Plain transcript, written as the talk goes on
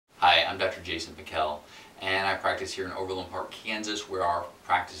Dr. Jason Pickel, and I practice here in Overland Park, Kansas, where our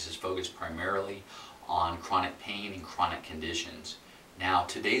practice is focused primarily on chronic pain and chronic conditions. Now,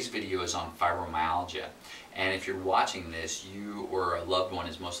 today's video is on fibromyalgia, and if you're watching this, you or a loved one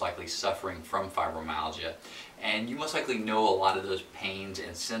is most likely suffering from fibromyalgia, and you most likely know a lot of those pains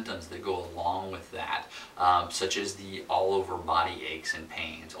and symptoms that go along with that, such as the all-over body aches and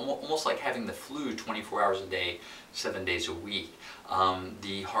pains, almost like having the flu 24 hours a day, 7 days a week,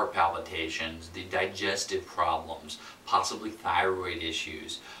 the heart palpitations, the digestive problems, possibly thyroid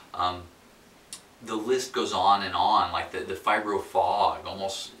issues. The list goes on and on, like the fibro fog,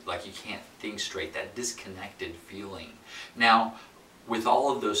 almost like you can't think straight, that disconnected feeling. Now, with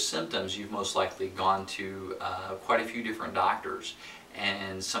all of those symptoms, you've most likely gone to quite a few different doctors,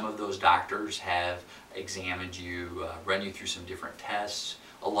 and some of those doctors have examined you, run you through some different tests.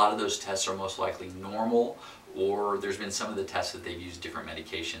 A lot of those tests are most likely normal, or there's been some of the tests that they've used different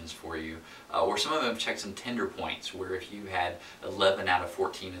medications for you, or some of them have checked some tender points, where if you had 11 out of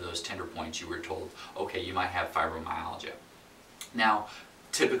 14 of those tender points, you were told, okay, you might have fibromyalgia. Now,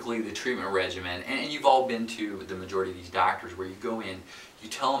 typically the treatment regimen, and you've all been to the majority of these doctors, where you go in, you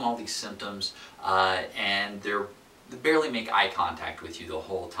tell them all these symptoms, and they barely make eye contact with you the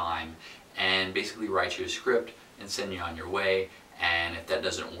whole time, and basically write you a script and send you on your way, and if that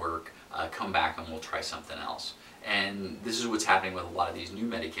doesn't work, come back and we'll try something else. And this is what's happening with a lot of these new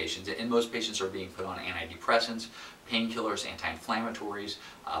medications, and most patients are being put on antidepressants, painkillers, anti-inflammatories,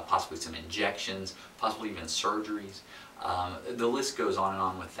 possibly some injections, possibly even surgeries. The list goes on and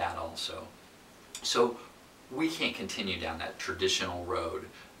on with that also. So we can't continue down that traditional road.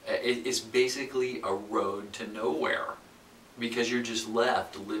 It's basically a road to nowhere, because you're just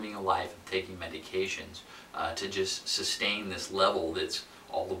left living a life of taking medications to just sustain this level that's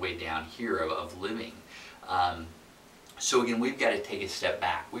all the way down here of living. So again, we've got to take a step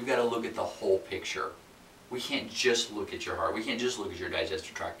back. We've got to look at the whole picture. We can't just look at your heart. We can't just look at your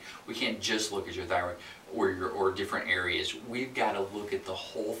digestive tract. We can't just look at your thyroid or different areas. We've got to look at the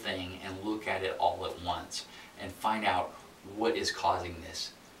whole thing and look at it all at once and find out what is causing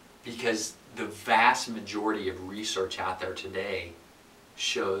this. Because the vast majority of research out there today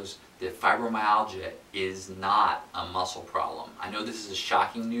shows that fibromyalgia is not a muscle problem. I know this is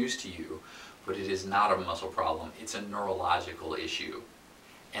shocking news to you, but it is not a muscle problem. It's a neurological issue.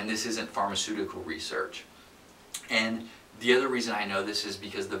 And this isn't pharmaceutical research. And the other reason I know this is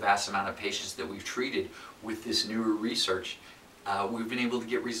because the vast amount of patients that we've treated with this newer research, we've been able to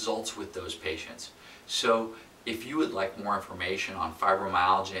get results with those patients. So if you would like more information on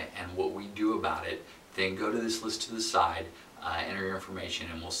fibromyalgia and what we do about it, then go to this list to the side, enter your information,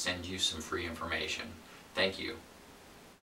 and we'll send you some free information. Thank you.